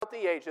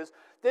throughout the ages,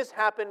 this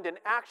happened in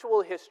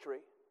actual history,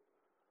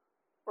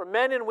 where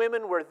men and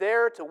women were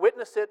there to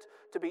witness it,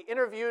 to be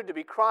interviewed, to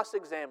be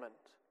cross-examined.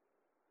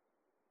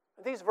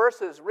 These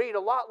verses read a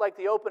lot like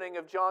the opening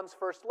of John's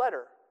first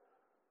letter.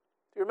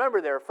 Do you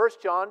remember there, 1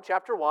 John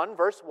chapter 1,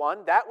 verse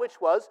 1, that which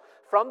was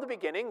from the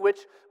beginning, which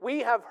we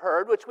have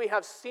heard, which we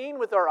have seen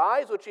with our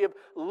eyes, which we have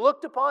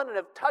looked upon and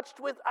have touched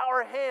with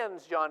our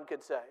hands, John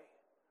could say.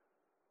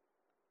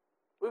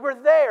 We were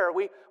there,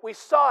 we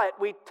saw it,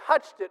 we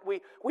touched it,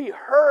 we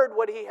heard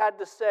what he had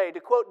to say. To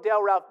quote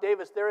Dale Ralph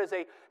Davis, there is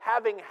a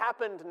having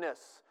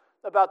happenedness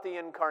about the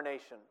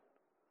incarnation.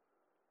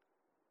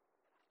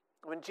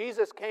 When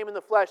Jesus came in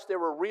the flesh, there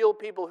were real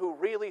people who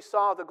really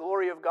saw the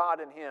glory of God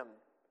in him.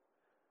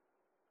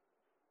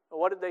 But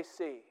what did they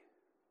see?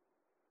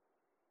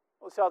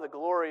 Well, they saw the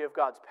glory of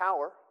God's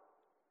power.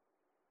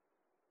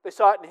 They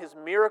saw it in his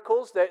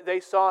miracles. They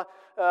saw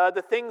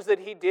the things that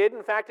he did.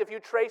 In fact, if you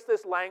trace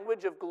this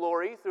language of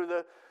glory through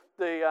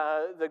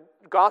the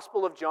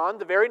Gospel of John,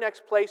 the very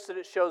next place that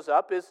it shows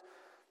up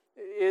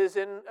is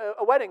in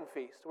a wedding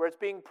feast, where it's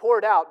being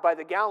poured out by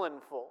the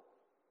gallonful.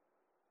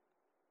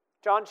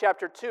 John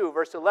chapter 2,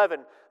 verse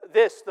 11,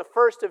 this, the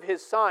first of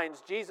his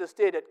signs, Jesus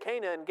did at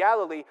Cana in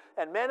Galilee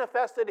and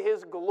manifested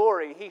his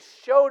glory. He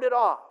showed it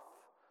off.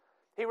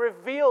 He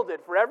revealed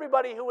it for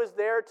everybody who was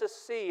there to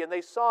see, and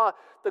they saw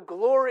the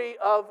glory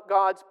of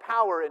God's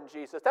power in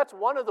Jesus. That's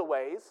one of the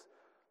ways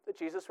that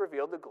Jesus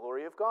revealed the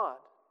glory of God.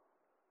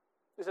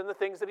 It was in the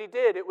things that he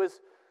did. It was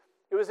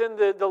in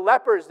the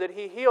lepers that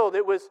he healed.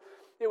 It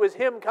was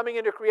him coming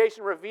into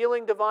creation,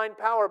 revealing divine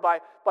power by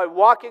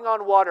walking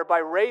on water, by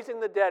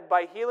raising the dead,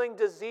 by healing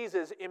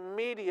diseases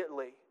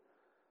immediately.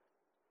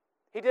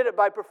 He did it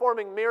by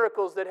performing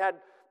miracles that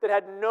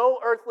had no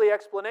earthly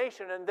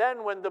explanation. And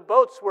then when the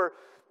boats were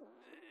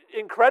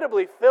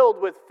incredibly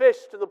filled with fish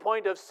to the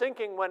point of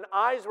sinking, when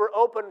eyes were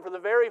opened for the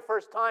very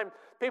first time,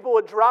 people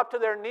would drop to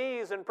their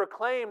knees and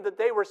proclaim that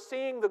they were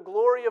seeing the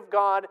glory of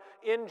God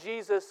in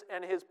Jesus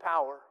and his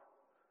power.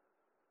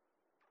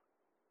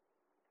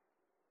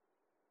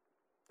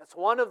 That's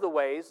one of the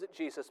ways that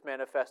Jesus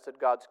manifested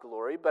God's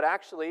glory, but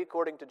actually,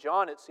 according to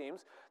John, it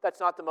seems, that's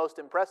not the most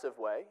impressive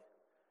way.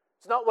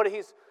 It's not what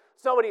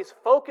he's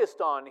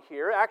focused on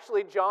here.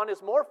 Actually, John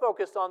is more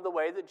focused on the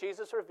way that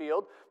Jesus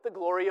revealed the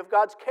glory of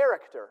God's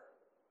character.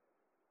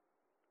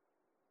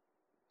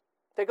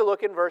 Take a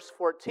look in verse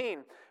 14.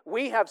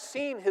 We have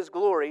seen his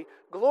glory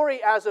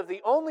as of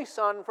the only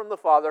Son from the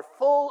Father,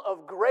 full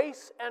of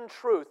grace and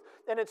truth.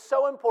 And it's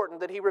so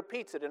important that he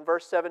repeats it in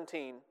verse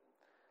 17.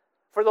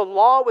 For the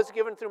law was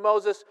given through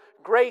Moses,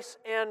 grace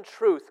and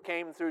truth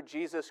came through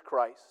Jesus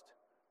Christ.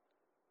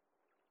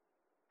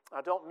 Now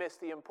don't miss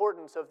the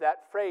importance of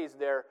that phrase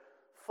there,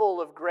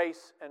 full of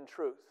grace and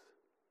truth.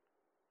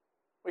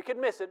 We could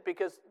miss it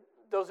because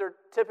those are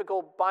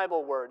typical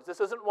Bible words.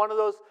 This isn't one of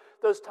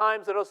those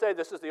times that it'll say,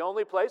 this is the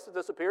only place that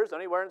this appears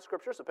anywhere in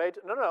Scripture, so pay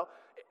attention. No.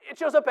 It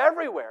shows up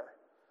everywhere.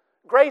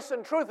 Grace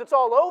and truth, it's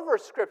all over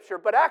Scripture,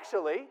 but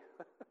actually,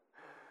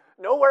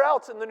 nowhere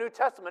else in the New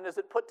Testament is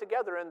it put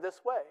together in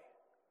this way.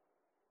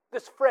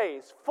 This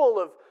phrase,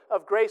 full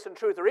of grace and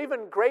truth, or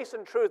even grace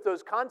and truth,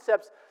 those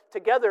concepts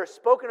together,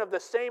 spoken of the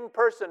same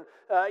person,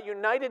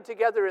 united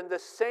together in the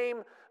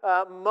same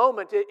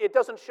moment, it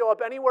doesn't show up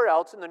anywhere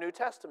else in the New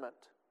Testament.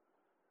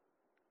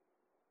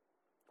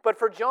 But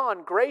for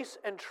John, grace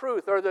and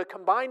truth are the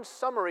combined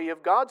summary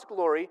of God's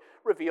glory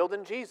revealed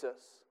in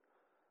Jesus.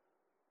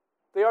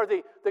 They are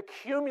the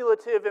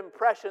cumulative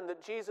impression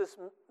that Jesus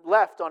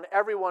left on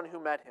everyone who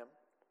met him.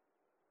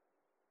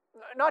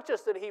 Not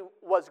just that he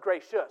was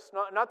gracious,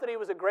 not that he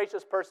was a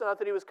gracious person, not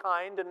that he was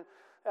kind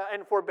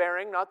and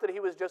forbearing, not that he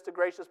was just a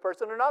gracious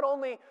person, or not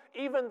only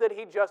even that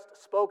he just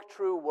spoke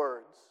true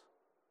words,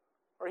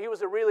 or he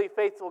was a really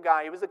faithful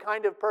guy, he was the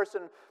kind of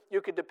person you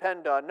could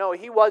depend on. No,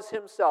 he was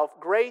himself,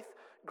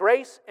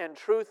 grace and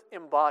truth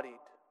embodied.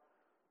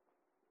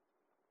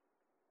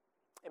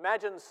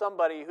 Imagine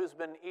somebody who's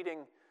been eating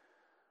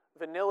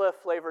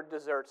vanilla-flavored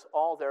desserts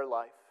all their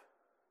life.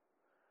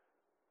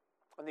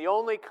 And the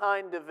only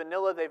kind of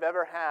vanilla they've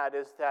ever had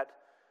is that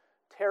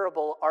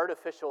terrible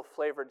artificial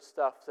flavored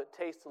stuff that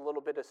tastes a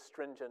little bit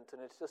astringent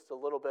and it's just a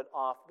little bit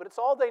off. But it's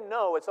all they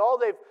know. It's all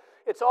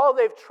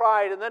they've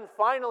tried. And then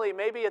finally,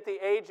 maybe at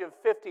the age of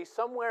 50,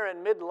 somewhere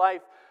in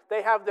midlife,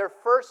 they have their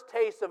first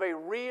taste of a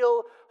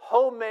real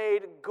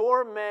homemade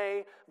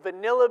gourmet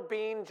vanilla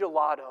bean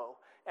gelato.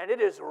 And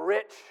it is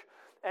rich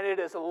and it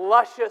is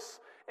luscious.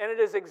 And it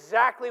is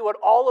exactly what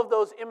all of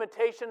those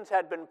imitations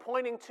had been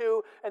pointing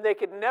to, and they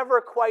could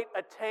never quite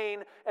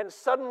attain. And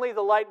suddenly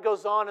the light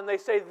goes on, and they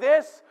say,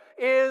 this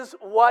is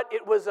what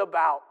it was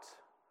about.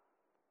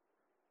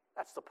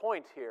 That's the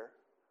point here.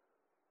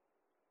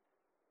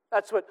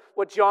 That's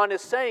what John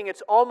is saying.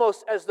 It's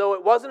almost as though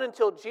it wasn't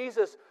until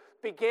Jesus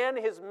began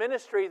his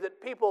ministry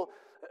that people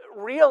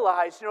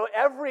realized,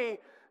 every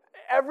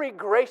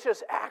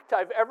gracious act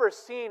I've ever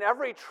seen,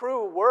 every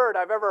true word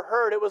I've ever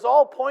heard, it was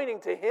all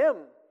pointing to him.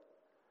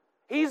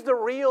 He's the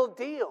real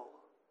deal.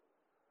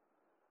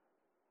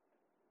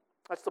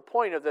 That's the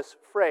point of this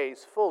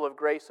phrase, full of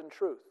grace and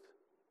truth.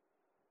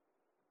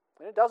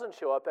 And it doesn't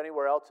show up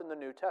anywhere else in the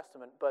New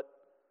Testament, but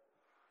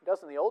it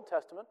does in the Old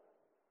Testament.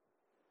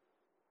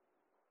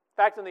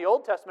 In fact, in the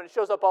Old Testament, it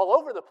shows up all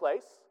over the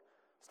place.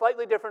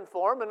 Slightly different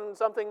form and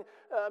something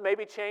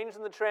maybe changed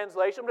in the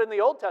translation, but in the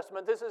Old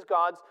Testament, this is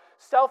God's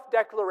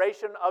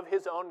self-declaration of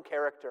His own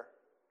character.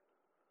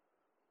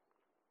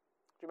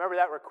 Do you remember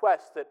that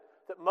request that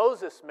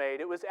Moses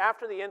made? It was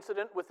after the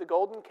incident with the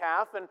golden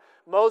calf, and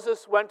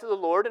Moses went to the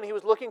Lord, and he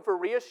was looking for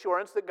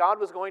reassurance that God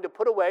was going to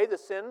put away the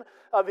sin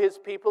of His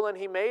people, and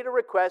he made a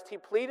request. He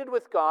pleaded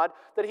with God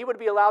that he would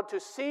be allowed to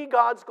see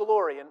God's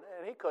glory, and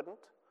he couldn't.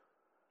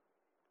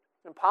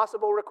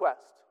 Impossible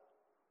request.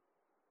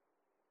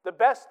 The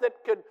best that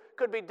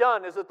could be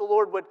done is that the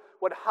Lord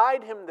would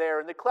hide him there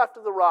in the cleft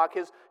of the rock.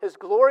 His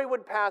glory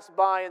would pass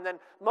by, and then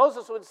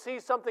Moses would see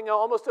something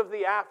almost of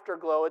the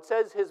afterglow. It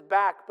says his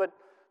back, but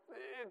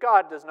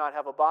God does not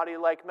have a body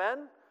like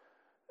men.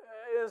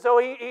 So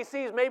he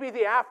sees maybe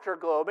the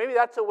afterglow. Maybe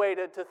that's a way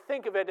to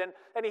think of it,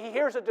 and he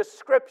hears a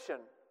description.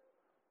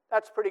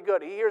 That's pretty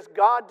good. He hears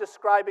God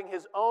describing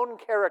His own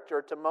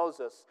character to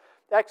Moses.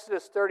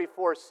 Exodus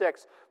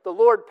 34:6, the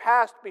Lord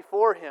passed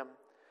before him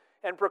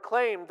and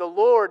proclaimed, the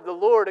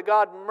Lord, a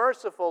God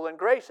merciful and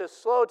gracious,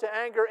 slow to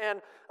anger,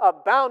 and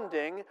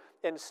abounding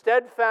in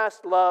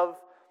steadfast love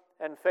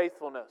and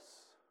faithfulness.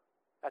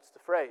 That's the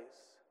phrase.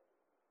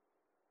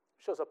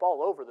 It shows up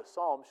all over the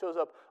Psalm, shows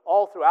up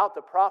all throughout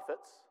the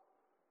prophets.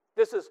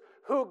 This is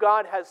who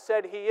God has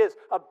said He is,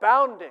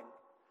 abounding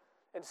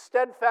in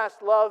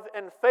steadfast love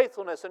and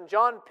faithfulness. And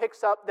John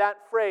picks up that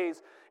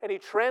phrase and he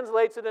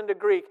translates it into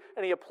Greek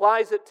and he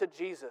applies it to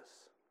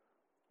Jesus.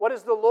 What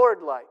is the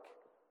Lord like?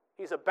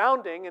 He's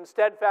abounding in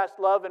steadfast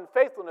love and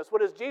faithfulness.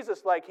 What is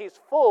Jesus like? He's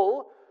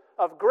full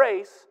of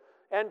grace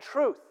and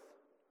truth.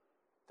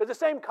 They're the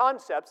same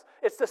concepts.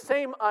 It's the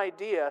same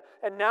idea,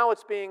 and now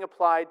it's being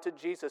applied to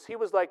Jesus. He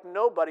was like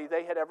nobody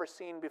they had ever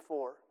seen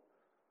before.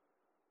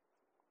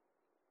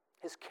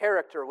 His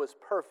character was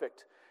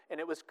perfect, and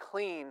it was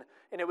clean,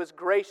 and it was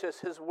gracious.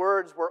 His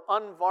words were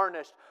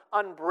unvarnished,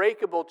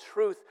 unbreakable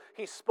truth.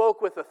 He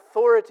spoke with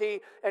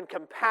authority and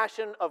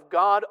compassion of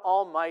God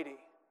Almighty.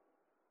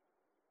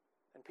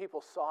 And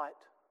people saw it.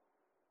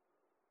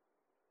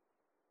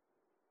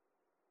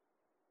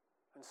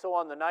 And so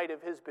on the night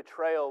of his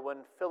betrayal, when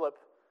Philip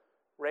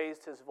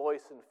raised his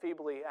voice and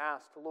feebly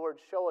asked, Lord,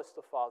 show us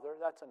the Father.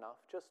 That's enough.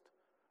 Just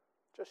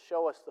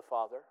show us the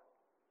Father.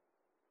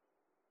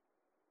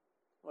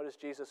 What does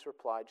Jesus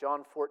reply?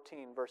 John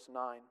 14, verse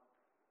 9.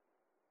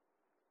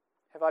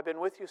 Have I been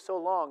with you so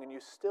long, and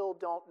you still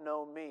don't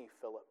know me,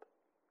 Philip?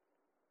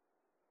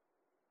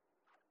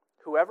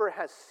 Whoever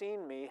has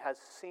seen me has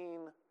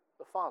seen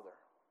the Father.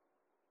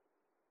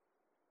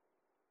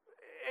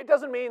 It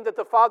doesn't mean that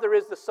the Father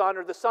is the Son,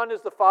 or the Son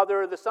is the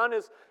Father, or the Son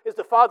is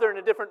the Father in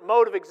a different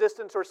mode of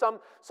existence, or some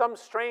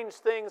strange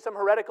thing, some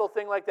heretical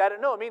thing like that.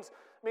 No, it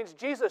means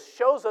Jesus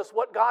shows us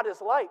what God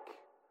is like.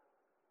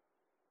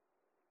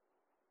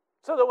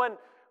 So that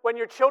when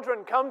your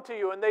children come to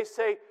you and they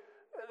say,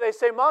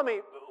 Mommy,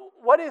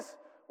 what is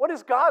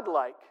God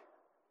like?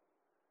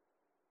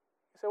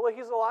 You say, well,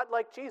 He's a lot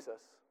like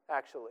Jesus,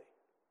 actually.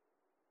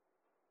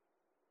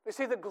 You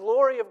see the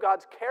glory of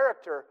God's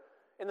character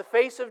in the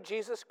face of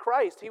Jesus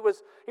Christ. He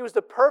was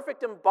the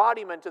perfect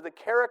embodiment of the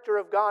character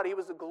of God. He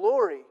was the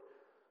glory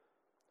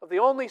of the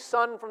only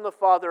Son from the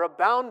Father,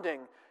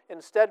 abounding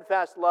in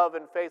steadfast love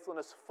and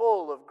faithfulness,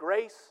 full of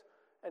grace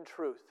and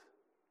truth.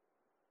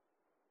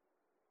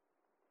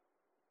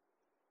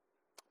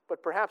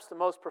 But perhaps the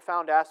most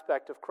profound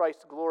aspect of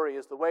Christ's glory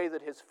is the way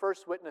that His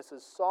first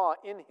witnesses saw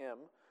in Him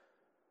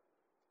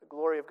the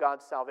glory of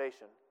God's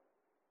salvation.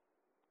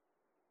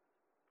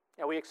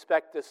 Now we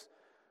expect this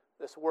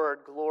word,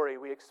 glory,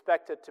 we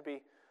expect it to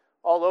be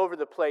all over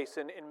the place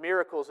in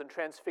miracles and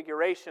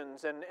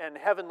transfigurations and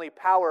heavenly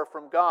power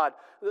from God.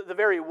 The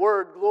very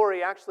word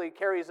glory actually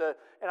carries an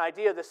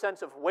idea, the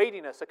sense of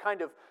weightiness, a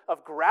kind of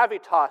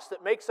gravitas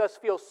that makes us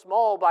feel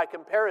small by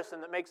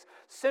comparison, that makes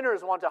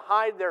sinners want to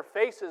hide their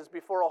faces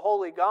before a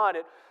holy God.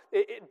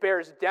 It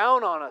bears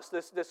down on us,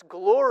 this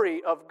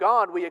glory of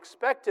God. We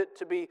expect it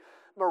to be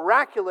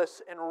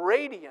miraculous and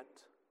radiant.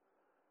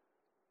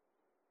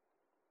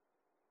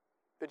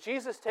 But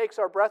Jesus takes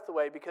our breath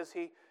away because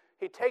He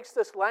takes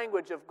this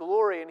language of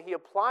glory and He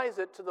applies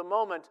it to the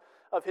moment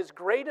of His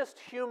greatest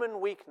human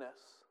weakness.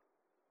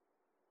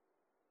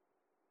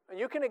 And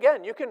you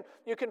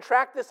can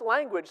track this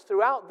language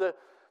throughout the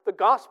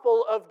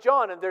Gospel of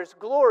John, and there's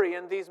glory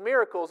in these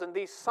miracles and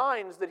these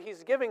signs that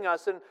He's giving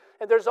us, and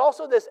there's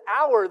also this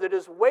hour that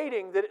is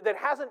waiting that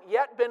hasn't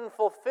yet been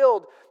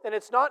fulfilled, and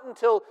it's not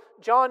until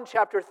John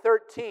chapter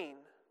 13.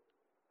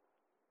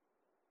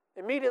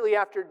 Immediately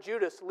after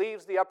Judas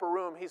leaves the upper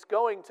room, he's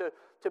going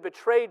to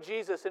betray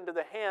Jesus into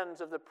the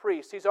hands of the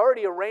priests. He's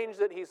already arranged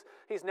that he's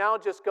now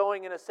just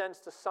going, in a sense,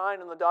 to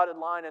sign on the dotted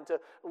line and to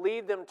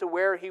lead them to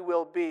where He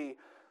will be.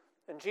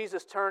 And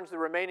Jesus turns to the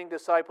remaining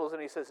disciples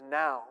and He says,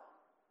 now.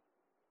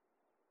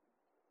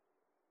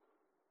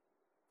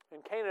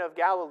 In Cana of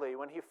Galilee,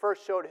 when He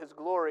first showed His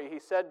glory, He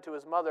said to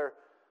His mother,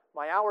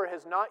 my hour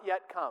has not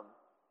yet come.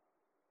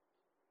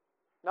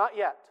 Not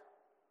yet.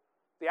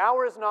 The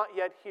hour is not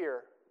yet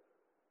here.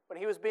 When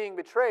he was being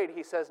betrayed,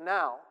 he says,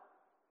 now.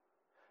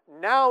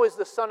 Now is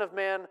the Son of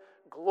Man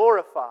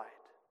glorified,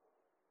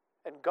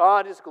 and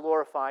God is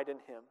glorified in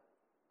him.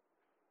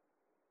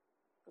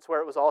 That's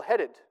where it was all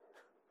headed.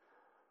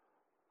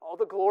 All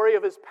the glory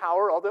of his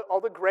power,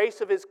 all the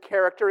grace of his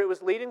character, it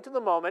was leading to the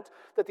moment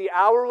that the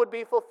hour would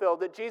be fulfilled,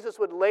 that Jesus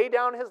would lay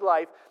down his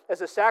life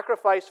as a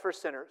sacrifice for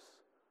sinners.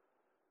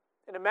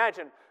 And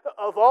imagine,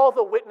 of all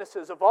the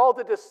witnesses, of all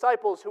the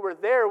disciples who were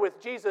there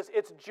with Jesus,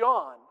 it's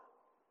John.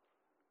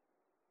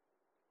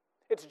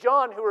 It's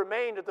John who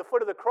remained at the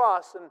foot of the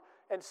cross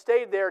and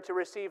stayed there to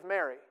receive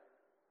Mary.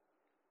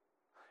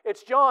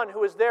 It's John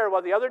who was there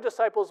while the other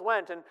disciples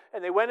went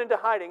and they went into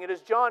hiding. It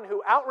is John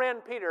who outran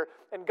Peter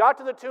and got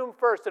to the tomb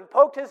first and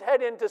poked his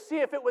head in to see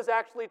if it was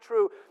actually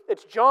true.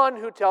 It's John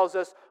who tells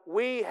us,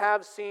 we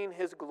have seen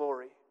his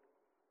glory.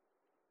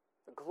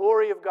 The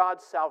glory of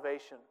God's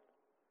salvation.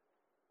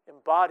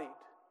 Embodied,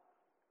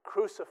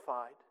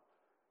 crucified,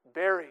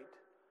 buried,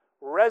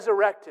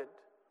 resurrected,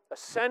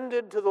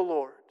 ascended to the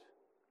Lord.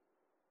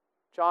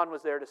 John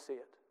was there to see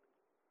it.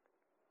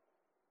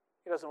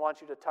 He doesn't want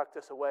you to tuck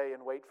this away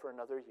and wait for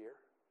another year.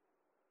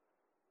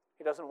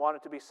 He doesn't want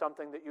it to be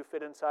something that you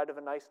fit inside of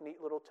a nice, neat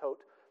little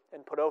tote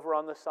and put over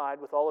on the side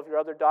with all of your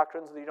other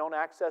doctrines that you don't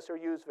access or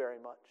use very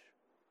much.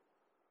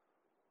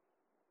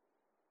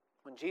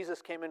 When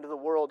Jesus came into the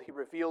world, he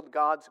revealed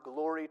God's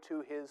glory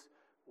to his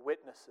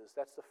witnesses.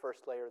 That's the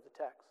first layer of the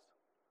text.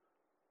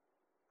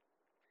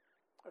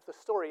 If the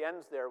story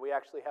ends there, we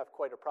actually have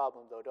quite a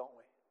problem, though, don't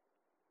we?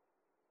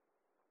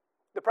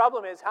 The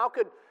problem is, how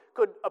could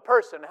a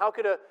person, how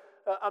could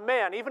a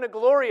man, even a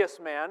glorious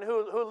man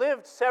who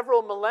lived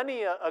several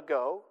millennia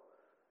ago,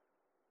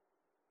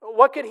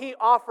 what could he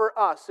offer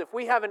us if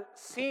we haven't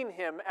seen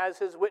him as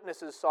his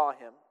witnesses saw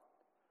him?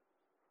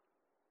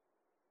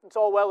 It's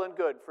all well and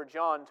good for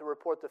John to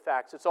report the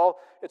facts. It's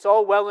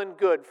all well and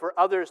good for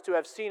others to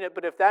have seen it,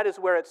 but if that is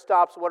where it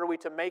stops, what are we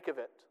to make of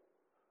it?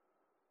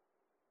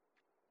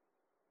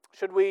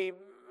 Should we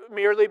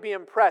merely be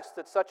impressed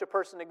that such a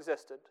person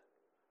existed?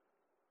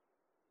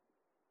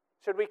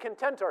 Should we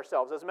content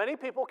ourselves, as many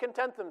people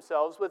content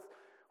themselves,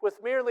 with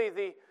merely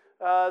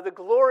the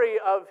glory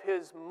of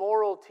his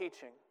moral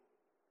teaching?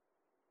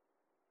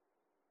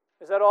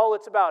 Is that all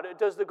it's about?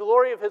 Does the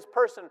glory of his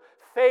person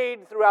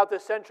fade throughout the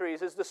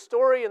centuries? Is the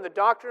story and the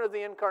doctrine of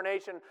the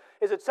incarnation,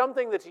 is it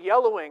something that's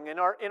yellowing in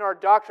our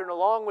doctrine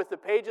along with the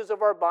pages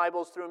of our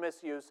Bibles through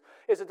misuse?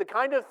 Is it the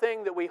kind of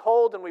thing that we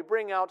hold and we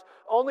bring out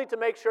only to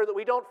make sure that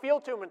we don't feel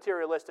too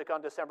materialistic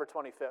on December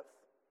 25th?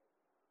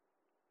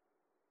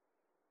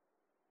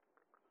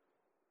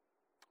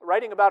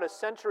 Writing about a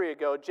century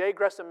ago, J.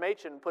 Gresham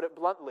Machen put it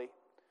bluntly.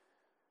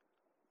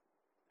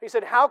 He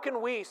said, how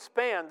can we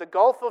span the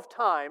gulf of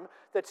time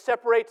that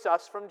separates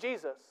us from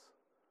Jesus?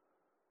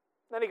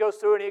 Then he goes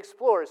through and he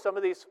explores some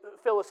of these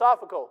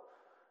philosophical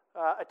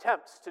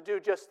attempts to do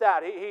just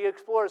that. He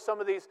explores some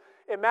of these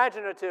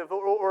imaginative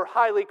or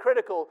highly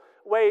critical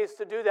ways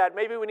to do that.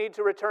 Maybe we need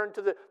to return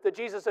to the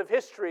Jesus of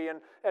history,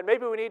 and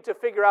maybe we need to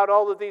figure out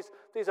all of these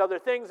other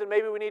things, and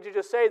maybe we need to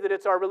just say that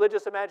it's our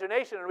religious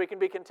imagination and we can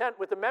be content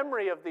with the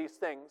memory of these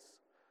things.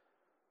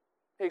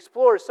 He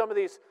explores some of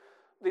these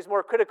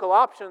more critical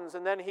options,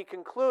 and then he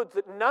concludes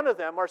that none of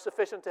them are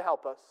sufficient to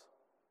help us.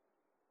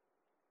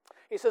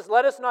 He says,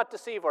 let us not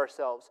deceive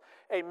ourselves.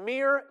 A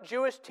mere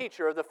Jewish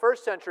teacher of the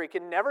first century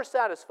can never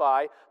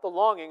satisfy the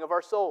longing of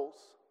our souls.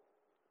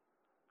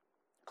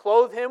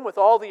 Clothe him with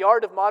all the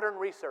art of modern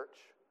research.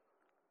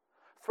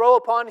 Throw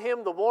upon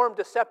him the warm,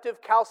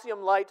 deceptive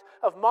calcium light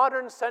of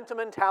modern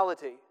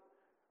sentimentality.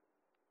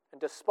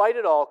 And despite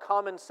it all,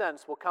 common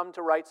sense will come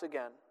to rights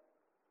again.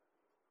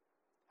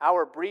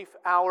 Our brief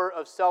hour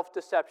of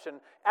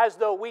self-deception, as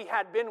though we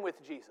had been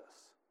with Jesus.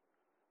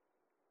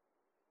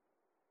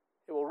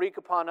 It will wreak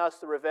upon us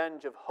the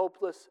revenge of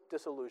hopeless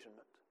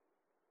disillusionment.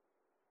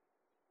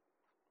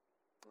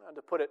 And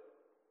to put it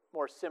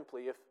more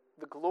simply, if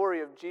the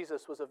glory of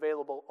Jesus was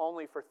available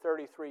only for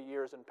 33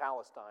 years in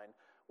Palestine,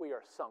 we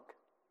are sunk.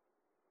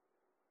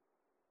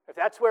 If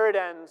that's where it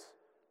ends,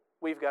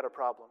 we've got a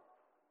problem.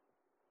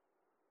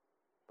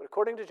 But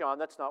according to John,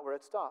 that's not where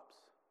it stops.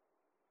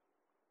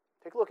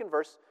 Take a look in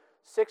verse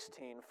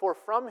 16. For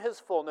from his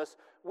fullness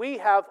we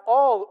have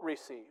all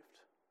received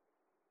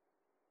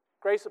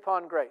grace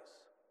upon grace.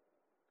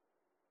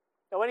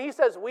 Now when he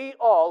says we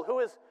all, who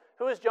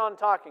is John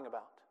talking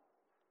about?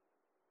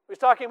 He's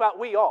talking about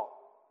we all.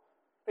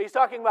 He's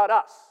talking about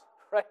us,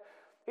 right?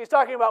 He's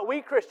talking about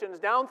we Christians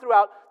down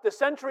throughout the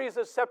centuries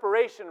of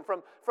separation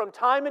from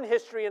time and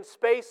history and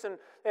space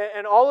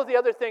and all of the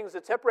other things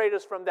that separate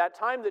us from that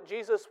time that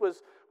Jesus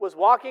was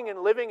walking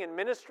and living and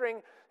ministering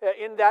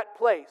in that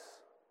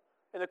place,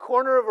 in the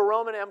corner of a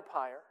Roman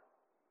Empire.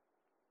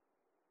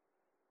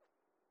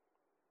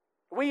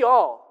 We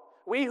all,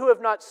 we who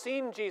have not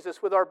seen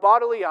Jesus with our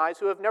bodily eyes,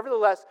 who have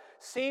nevertheless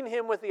seen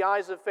him with the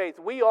eyes of faith,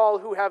 we all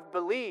who have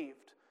believed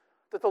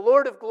that the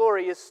Lord of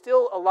glory is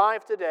still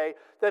alive today,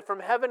 that from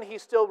heaven he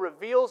still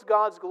reveals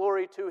God's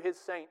glory to his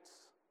saints.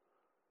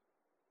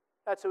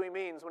 That's who he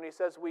means when he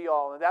says we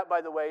all. And that,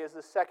 by the way, is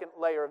the second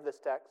layer of this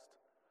text.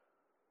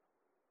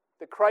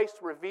 That Christ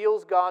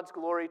reveals God's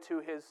glory to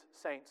his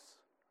saints.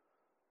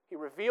 He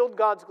revealed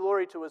God's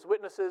glory to his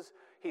witnesses.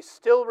 He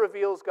still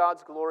reveals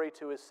God's glory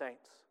to his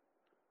saints.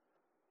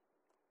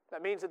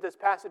 That means that this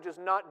passage is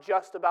not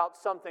just about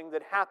something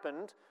that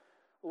happened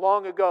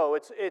long ago.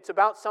 It's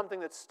about something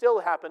that still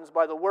happens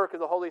by the work of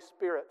the Holy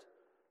Spirit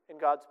in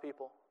God's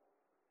people.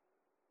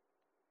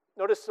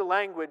 Notice the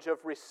language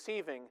of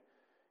receiving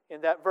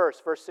in that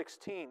verse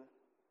 16.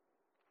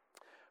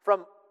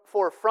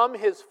 For from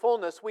his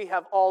fullness we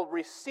have all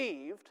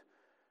received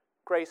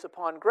grace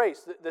upon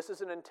grace. This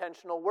is an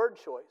intentional word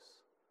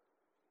choice.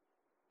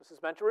 This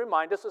is meant to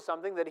remind us of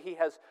something that he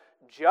has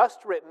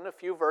just written a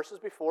few verses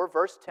before,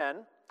 verse 10.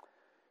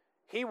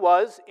 He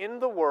was in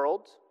the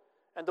world,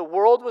 and the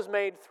world was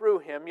made through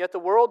him, yet the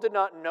world did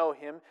not know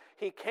him.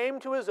 He came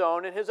to his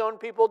own, and his own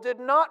people did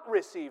not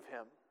receive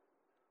him.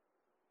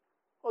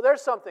 Well,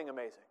 there's something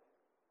amazing.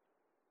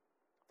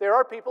 There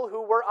are people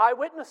who were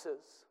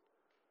eyewitnesses.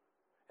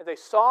 And they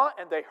saw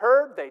and they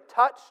heard, they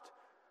touched,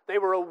 they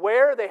were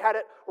aware, they had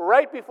it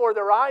right before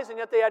their eyes, and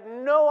yet they had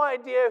no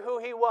idea who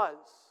he was.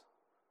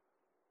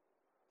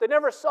 They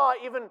never saw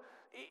even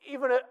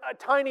a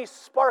tiny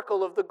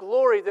sparkle of the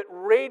glory that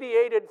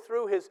radiated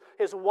through his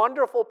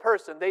wonderful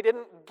person. They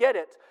didn't get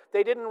it.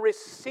 They didn't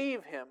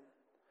receive him.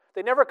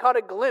 They never caught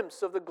a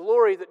glimpse of the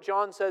glory that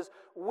John says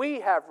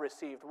we have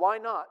received. Why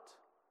not?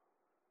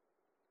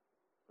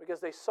 Because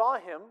they saw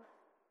him,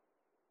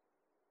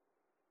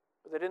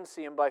 but they didn't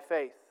see him by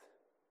faith.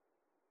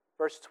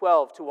 Verse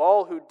 12, to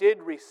all who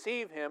did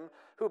receive him,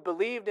 who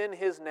believed in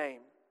his name.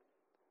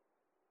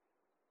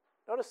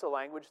 Notice the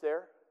language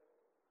there.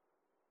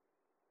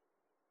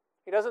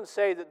 He doesn't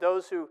say that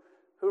those who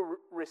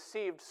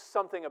received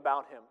something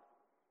about him,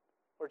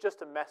 or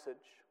just a message.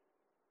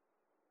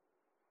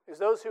 It's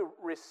those who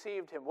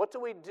received him. What do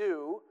we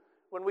do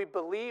when we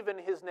believe in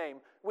his name?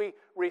 We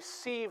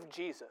receive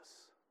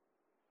Jesus.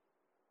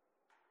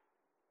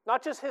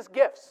 Not just his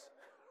gifts,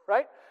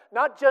 right?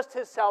 Not just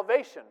his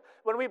salvation.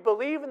 When we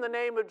believe in the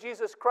name of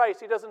Jesus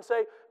Christ, he doesn't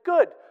say,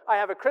 good, I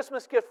have a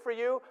Christmas gift for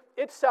you.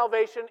 It's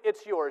salvation,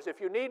 it's yours. If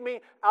you need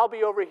me, I'll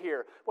be over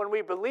here. When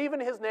we believe in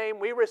his name,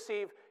 we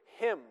receive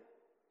him.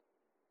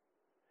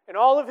 In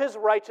all of his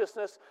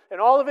righteousness, in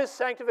all of his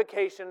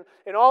sanctification,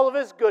 in all of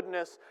his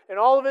goodness, in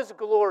all of his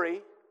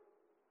glory.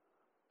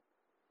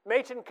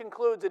 Machen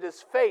concludes it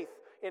is faith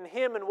in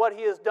him and what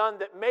he has done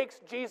that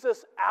makes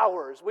Jesus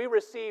ours. We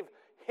receive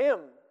him.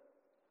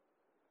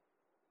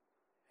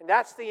 And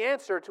that's the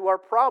answer to our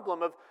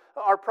problem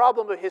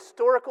of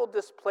historical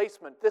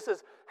displacement. This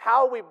is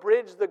how we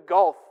bridge the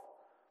gulf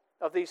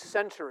of these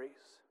centuries.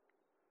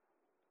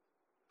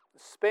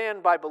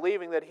 Spanned by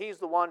believing that he's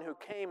the one who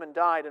came and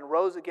died and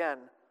rose again,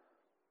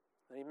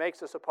 and he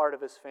makes us a part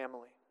of his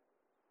family.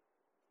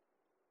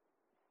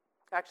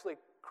 Actually,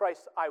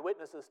 Christ's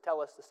eyewitnesses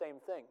tell us the same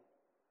thing.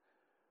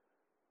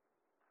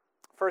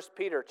 1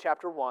 Peter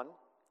chapter 1,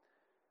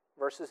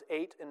 verses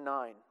 8 and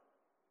 9.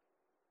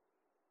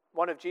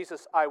 One of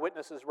Jesus'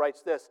 eyewitnesses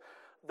writes this,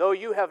 though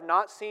you have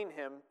not seen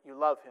him, you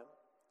love him.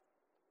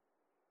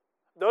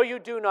 Though you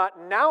do not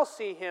now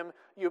see him,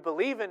 you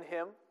believe in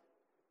him.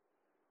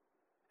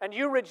 And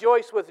you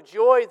rejoice with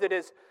joy that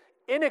is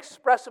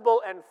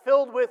inexpressible and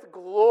filled with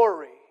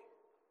glory.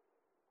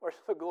 Where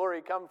does the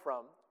glory come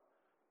from?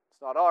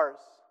 It's not ours.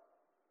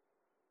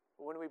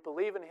 But when we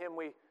believe in him,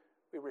 we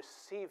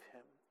receive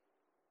him.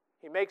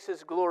 He makes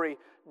his glory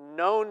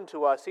known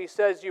to us. He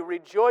says, you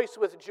rejoice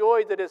with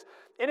joy that is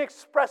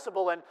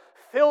inexpressible and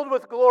filled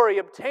with glory,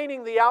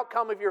 obtaining the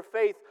outcome of your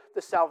faith,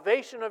 the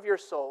salvation of your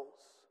souls.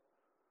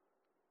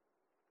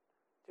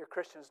 Dear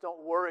Christians,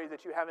 don't worry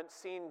that you haven't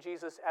seen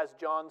Jesus as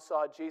John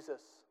saw Jesus.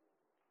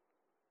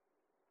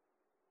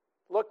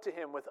 Look to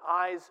him with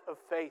eyes of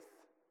faith.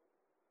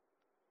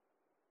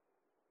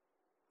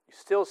 You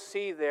still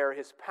see there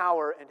his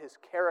power and his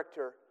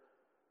character,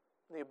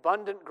 and the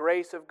abundant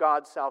grace of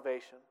God's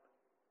salvation.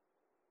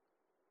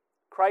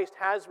 Christ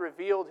has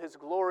revealed his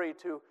glory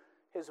to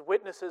his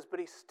witnesses, but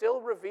he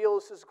still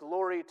reveals his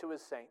glory to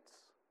his saints.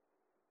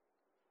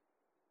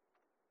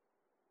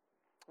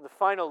 The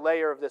final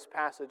layer of this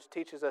passage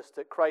teaches us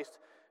that Christ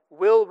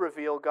will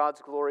reveal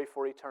God's glory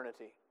for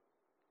eternity.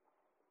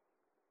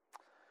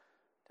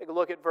 Take a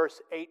look at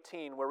verse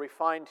 18, where we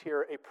find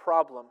here a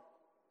problem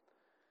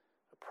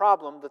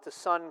that the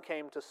Son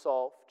came to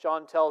solve.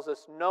 John tells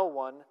us no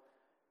one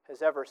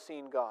has ever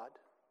seen God.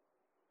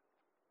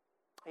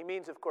 He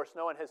means, of course,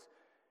 no one has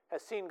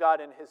seen God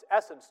in his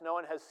essence. No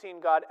one has seen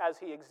God as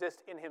he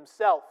exists in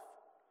himself.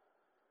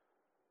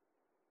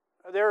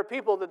 There are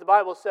people that the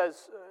Bible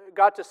says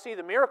got to see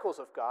the miracles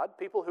of God,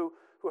 people who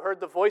heard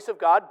the voice of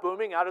God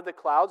booming out of the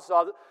clouds,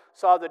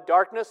 saw the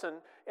darkness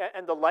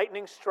and the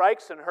lightning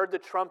strikes, and heard the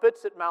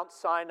trumpets at Mount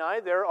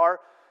Sinai. There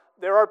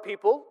are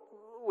people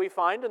we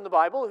find in the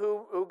Bible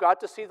who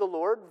got to see the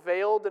Lord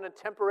veiled in a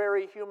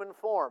temporary human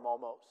form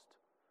almost.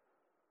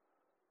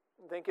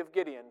 Think of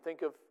Gideon,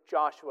 think of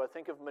Joshua,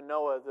 think of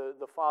Manoah,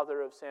 the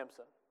father of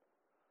Samson.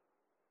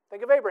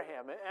 Think of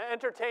Abraham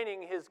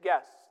entertaining his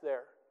guests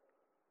there.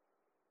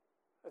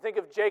 Think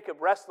of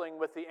Jacob wrestling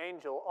with the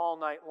angel all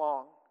night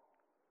long.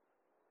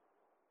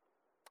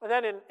 And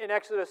then in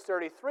Exodus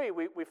 33,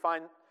 we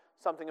find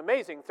something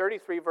amazing.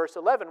 33 verse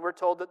 11, we're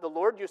told that the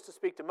Lord used to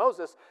speak to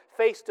Moses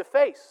face to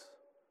face.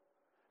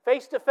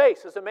 Face to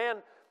face, as a man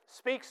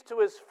speaks to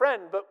his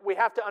friend, but we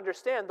have to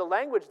understand the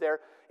language there.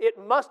 It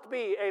must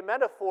be a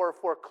metaphor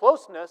for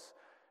closeness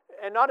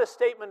and not a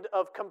statement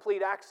of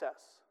complete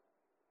access.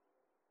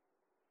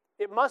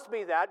 It must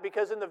be that,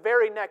 because in the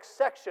very next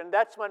section,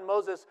 that's when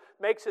Moses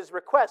makes his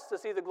request to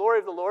see the glory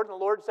of the Lord, and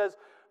the Lord says,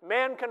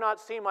 "Man cannot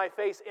see my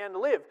face and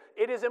live."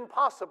 It is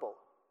impossible.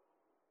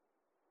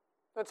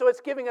 And so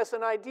it's giving us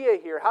an idea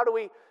here. How do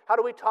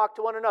we talk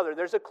to one another?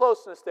 There's a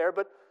closeness there,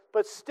 but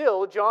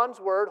still, John's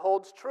word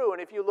holds true.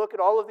 And if you look at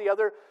all of the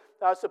other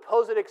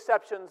supposed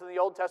exceptions in the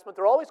Old Testament,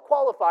 they're always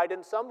qualified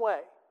in some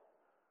way.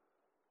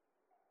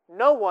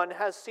 No one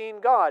has seen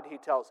God, he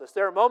tells us.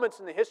 There are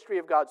moments in the history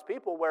of God's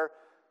people where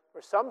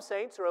some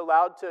saints are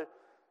allowed to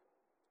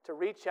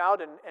reach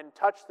out and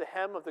touch the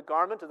hem of the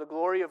garment of the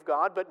glory of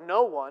God, but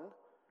no one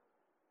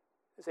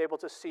is able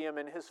to see him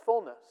in his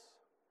fullness.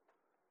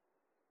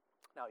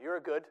 Now, you're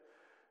a good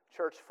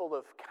church full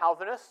of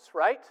Calvinists,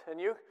 right? And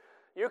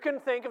you can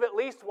think of at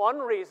least one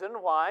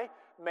reason why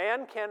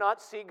man cannot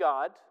see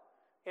God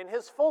in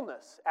his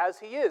fullness, as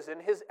he is, in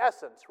his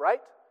essence,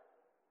 right?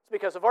 It's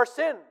because of our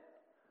sin.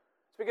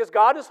 It's because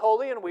God is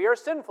holy and we are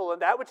sinful,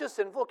 and that which is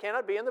sinful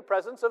cannot be in the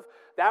presence of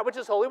that which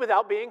is holy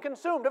without being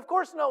consumed. Of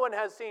course, no one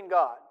has seen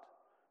God,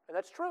 and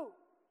that's true.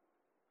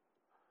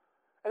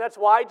 And that's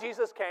why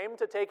Jesus came,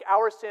 to take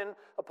our sin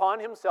upon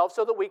himself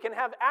so that we can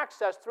have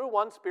access through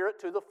one Spirit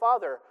to the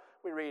Father,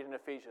 we read in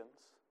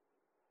Ephesians.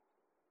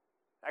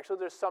 Actually,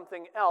 there's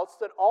something else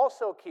that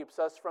also keeps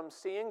us from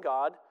seeing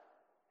God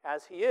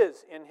as he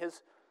is in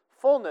his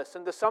fullness.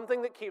 And the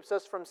something that keeps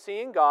us from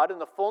seeing God in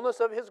the fullness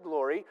of his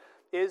glory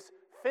is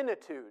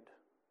finitude.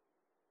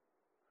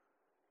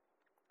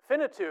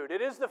 Finitude.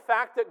 It is the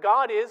fact that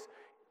God is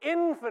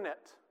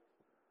infinite,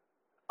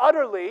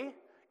 utterly,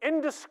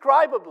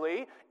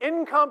 indescribably,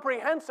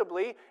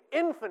 incomprehensibly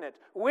infinite,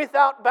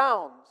 without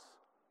bounds.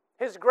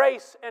 His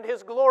grace and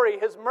his glory,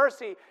 his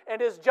mercy and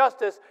his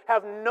justice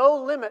have no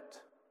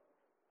limit.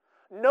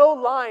 No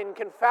line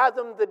can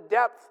fathom the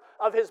depth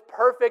of his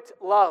perfect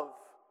love.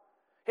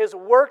 His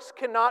works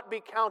cannot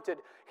be counted.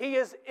 He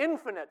is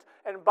infinite,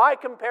 and by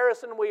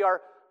comparison, we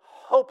are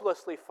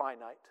hopelessly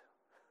finite.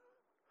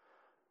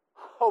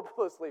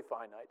 Hopelessly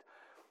finite.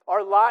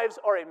 Our lives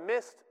are a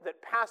mist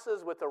that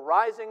passes with the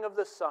rising of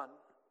the sun.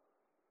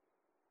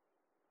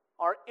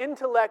 Our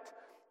intellect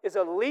is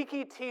a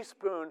leaky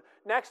teaspoon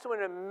next to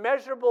an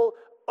immeasurable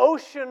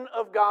ocean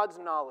of God's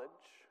knowledge.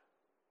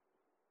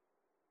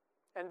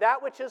 And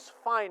that which is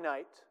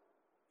finite,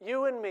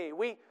 you and me,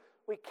 we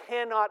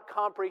cannot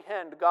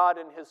comprehend God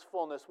in his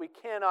fullness. We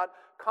cannot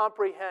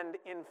comprehend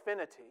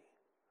infinity.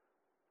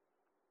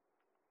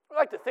 We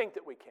like to think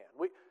that we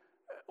can.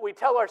 We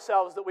tell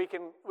ourselves that we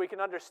can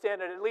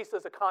understand it, at least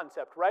as a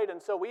concept, right?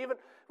 And so we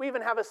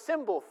even have a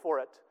symbol for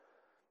it.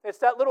 It's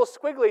that little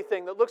squiggly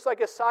thing that looks like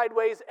a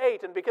sideways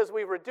 8, and because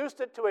we've reduced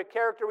it to a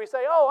character, we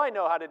say, "Oh, I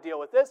know how to deal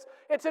with this.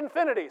 It's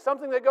infinity,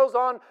 something that goes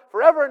on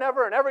forever and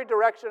ever in every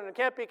direction and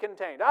can't be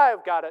contained.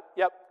 I've got it.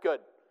 Yep,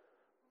 good."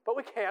 But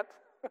we can't.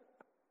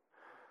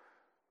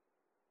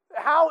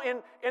 How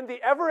in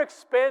the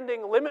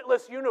ever-expanding,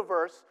 limitless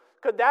universe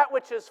could that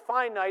which is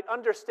finite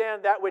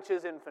understand that which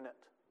is infinite?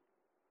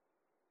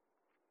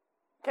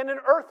 Can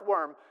an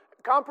earthworm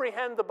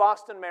comprehend the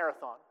Boston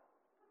Marathon?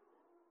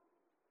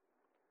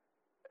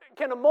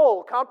 Can a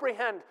mole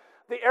comprehend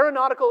the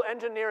aeronautical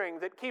engineering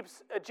that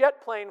keeps a jet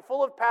plane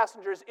full of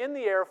passengers in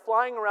the air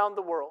flying around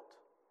the world?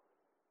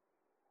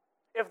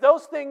 If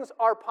those things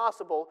are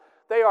possible,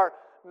 they are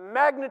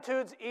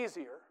magnitudes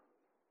easier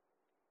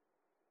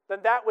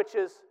than that which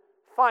is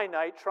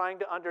finite trying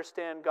to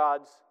understand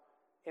God's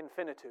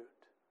infinitude.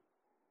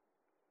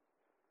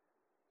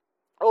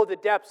 Oh, the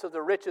depths of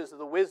the riches of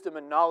the wisdom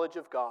and knowledge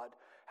of God.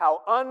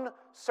 How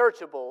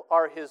unsearchable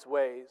are his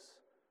ways,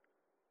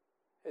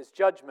 his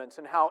judgments,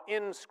 and how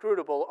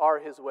inscrutable are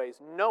his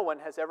ways. No one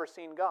has ever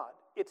seen God.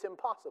 It's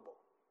impossible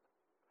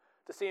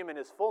to see him in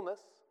his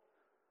fullness.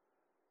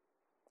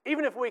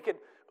 Even if we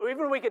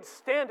could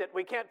stand it,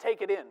 we can't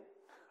take it in,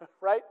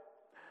 right?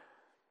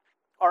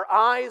 Our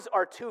eyes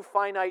are too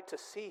finite to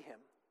see him.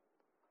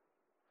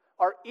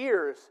 Our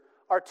ears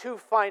are too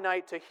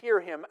finite to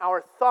hear him.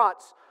 Our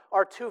thoughts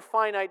are too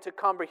finite to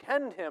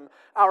comprehend him.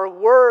 Our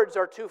words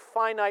are too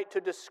finite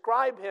to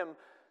describe him.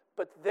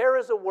 But there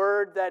is a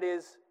word that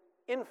is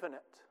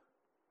infinite.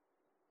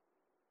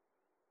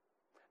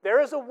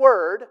 There is a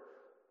word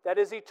that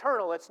is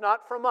eternal. It's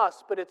not from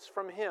us, but it's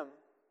from him.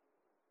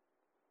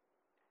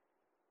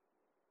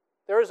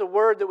 There is a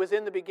word that was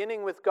in the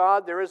beginning with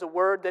God. There is a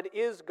word that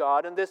is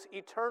God. And this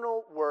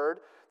eternal word,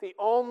 the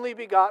only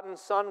begotten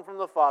Son from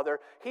the Father,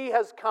 he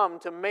has come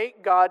to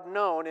make God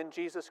known in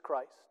Jesus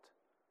Christ.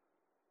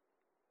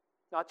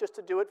 Not just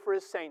to do it for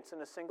his saints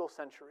in a single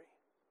century.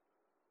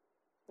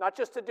 Not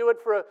just to do it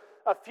for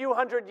a few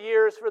hundred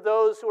years for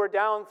those who are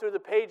down through the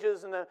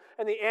pages and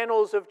the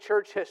annals of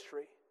church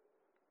history.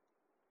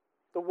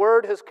 The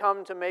Word has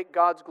come to make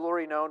God's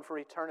glory known for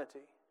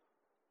eternity.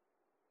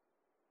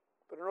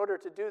 But in order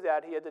to do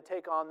that, he had to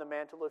take on the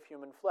mantle of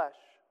human flesh.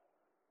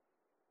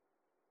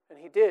 And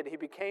he did. He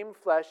became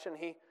flesh and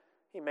he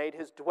made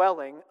his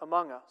dwelling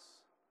among us.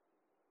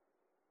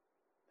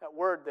 That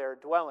word there,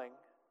 dwelling.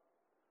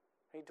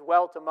 He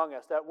dwelt among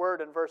us. That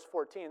word in verse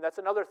 14, that's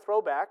another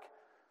throwback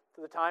to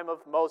the time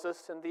of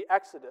Moses and the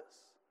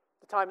Exodus,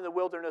 the time of the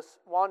wilderness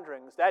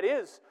wanderings. That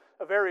is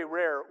a very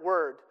rare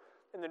word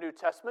in the New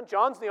Testament.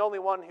 John's the only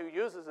one who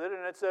uses it,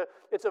 and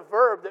it's a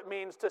verb that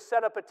means to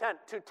set up a tent,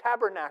 to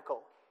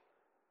tabernacle.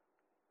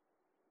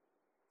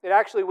 It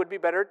actually would be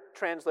better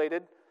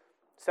translated,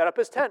 set up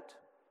his tent.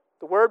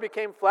 The Word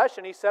became flesh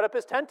and he set up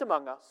his tent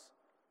among us.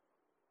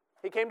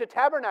 He came to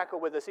tabernacle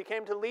with us. He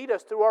came to lead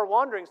us through our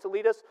wanderings, to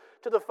lead us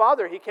to the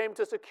Father. He came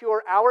to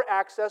secure our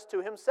access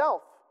to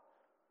himself.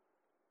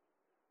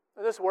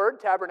 And this word,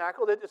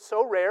 tabernacle, it's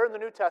so rare in the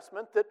New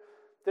Testament that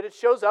it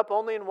shows up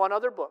only in one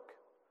other book.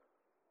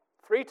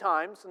 3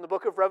 times in the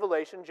book of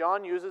Revelation,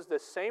 John uses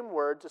this same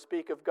word to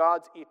speak of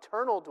God's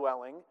eternal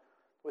dwelling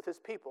with his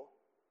people.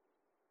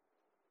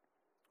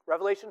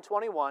 Revelation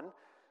 21,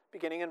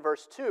 beginning in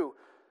verse 2,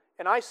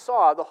 "And I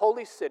saw the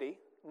holy city,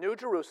 New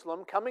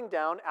Jerusalem, coming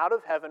down out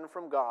of heaven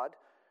from God,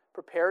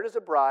 prepared as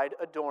a bride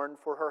adorned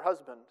for her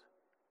husband.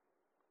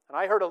 And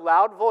I heard a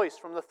loud voice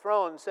from the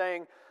throne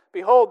saying,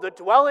 'Behold, the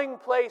dwelling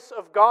place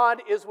of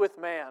God is with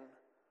man.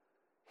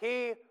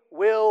 He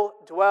will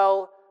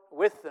dwell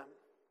with them.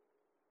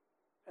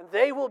 And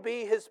they will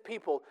be his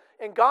people.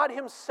 And God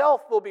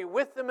himself will be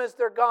with them as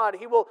their God.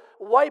 He will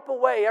wipe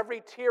away every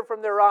tear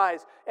from their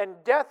eyes.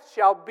 And death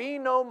shall be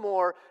no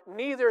more.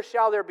 Neither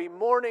shall there be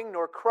mourning,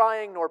 nor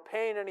crying, nor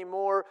pain any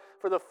more.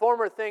 For the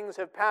former things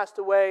have passed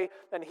away.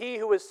 And he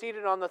who was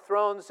seated on the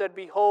throne said,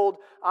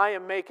 Behold, I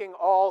am making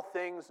all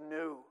things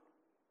new.'"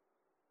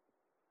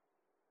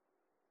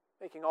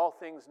 Making all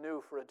things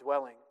new for a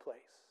dwelling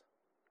place.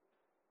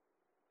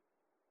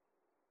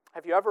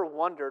 Have you ever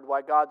wondered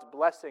why God's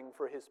blessing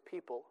for his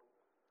people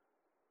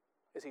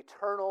is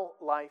eternal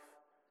life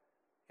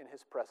in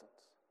his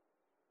presence?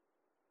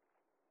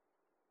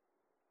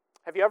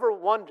 Have you ever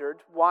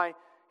wondered why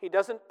he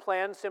doesn't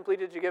plan simply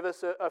to give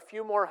us a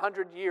few more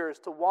 100 years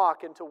to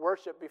walk and to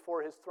worship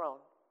before his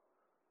throne?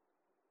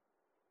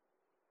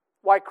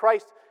 Why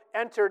Christ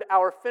entered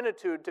our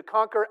finitude to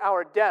conquer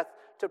our death,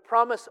 to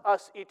promise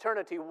us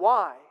eternity?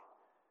 Why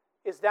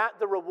is that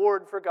the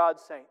reward for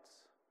God's saints?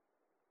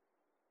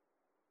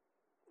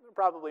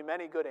 Probably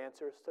many good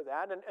answers to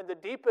that, and the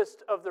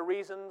deepest of the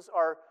reasons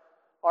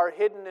are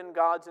hidden in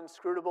God's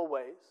inscrutable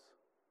ways,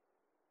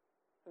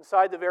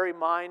 inside the very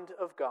mind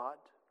of God.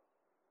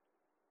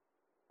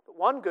 But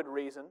one good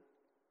reason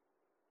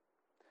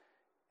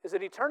is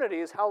that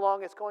eternity is how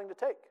long it's going to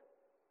take.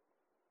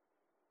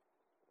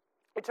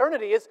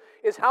 Eternity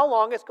is how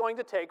long it's going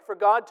to take for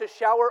God to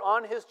shower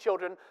on his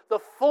children the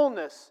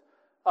fullness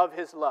of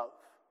his love.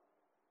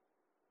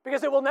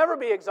 Because it will never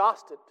be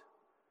exhausted.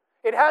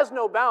 It has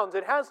no bounds.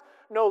 It has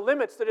no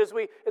limits. That as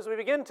we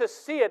begin to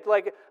see it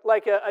like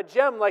a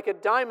gem, like a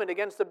diamond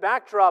against the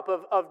backdrop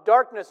of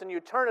darkness, and you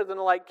turn it and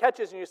the light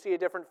catches and you see a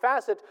different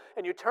facet,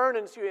 and you turn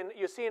and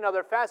you see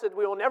another facet,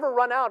 we will never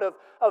run out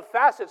of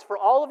facets for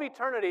all of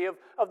eternity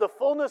of the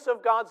fullness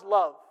of God's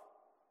love.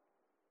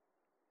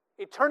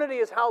 Eternity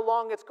is how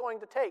long it's going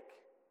to take.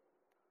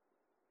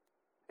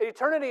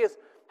 Eternity is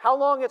how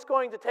long it's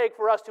going to take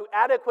for us to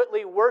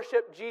adequately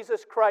worship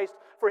Jesus Christ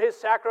for his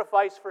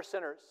sacrifice for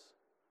sinners.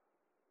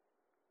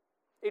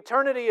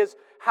 Eternity is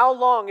how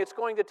long it's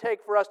going to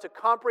take for us to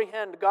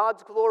comprehend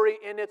God's glory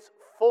in its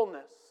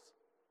fullness.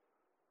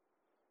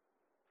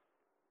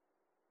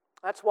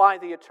 That's why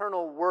the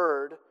eternal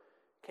Word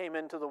came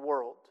into the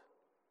world.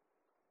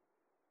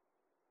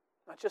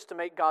 Not just to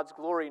make God's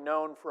glory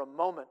known for a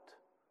moment,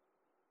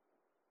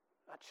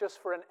 not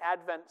just for an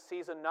Advent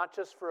season, not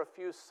just for a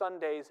few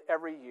Sundays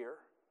every year.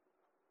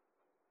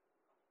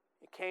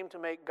 It came to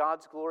make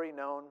God's glory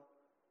known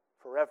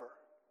forever.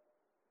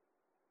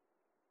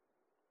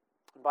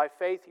 And by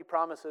faith, he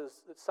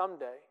promises that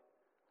someday,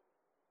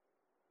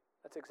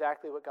 that's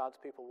exactly what God's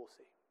people will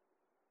see.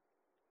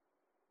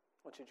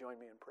 Won't you join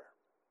me in prayer?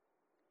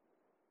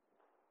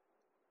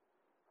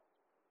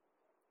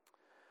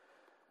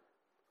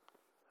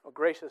 Oh,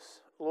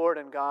 gracious Lord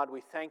and God,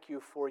 we thank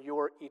you for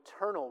your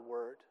eternal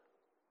word.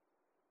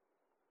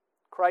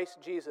 Christ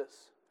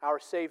Jesus, our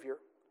Savior,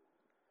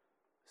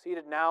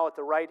 seated now at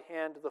the right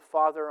hand of the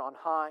Father on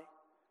high,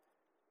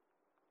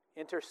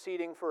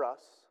 interceding for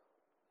us.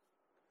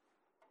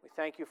 We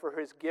thank you for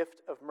his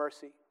gift of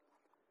mercy.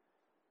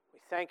 We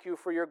thank you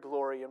for your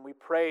glory, and we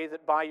pray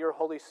that by your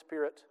Holy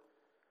Spirit,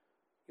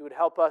 you would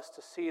help us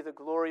to see the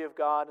glory of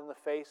God in the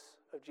face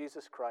of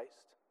Jesus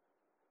Christ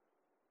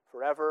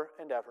forever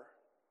and ever,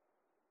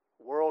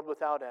 world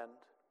without end.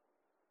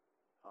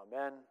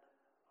 Amen.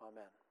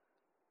 Amen.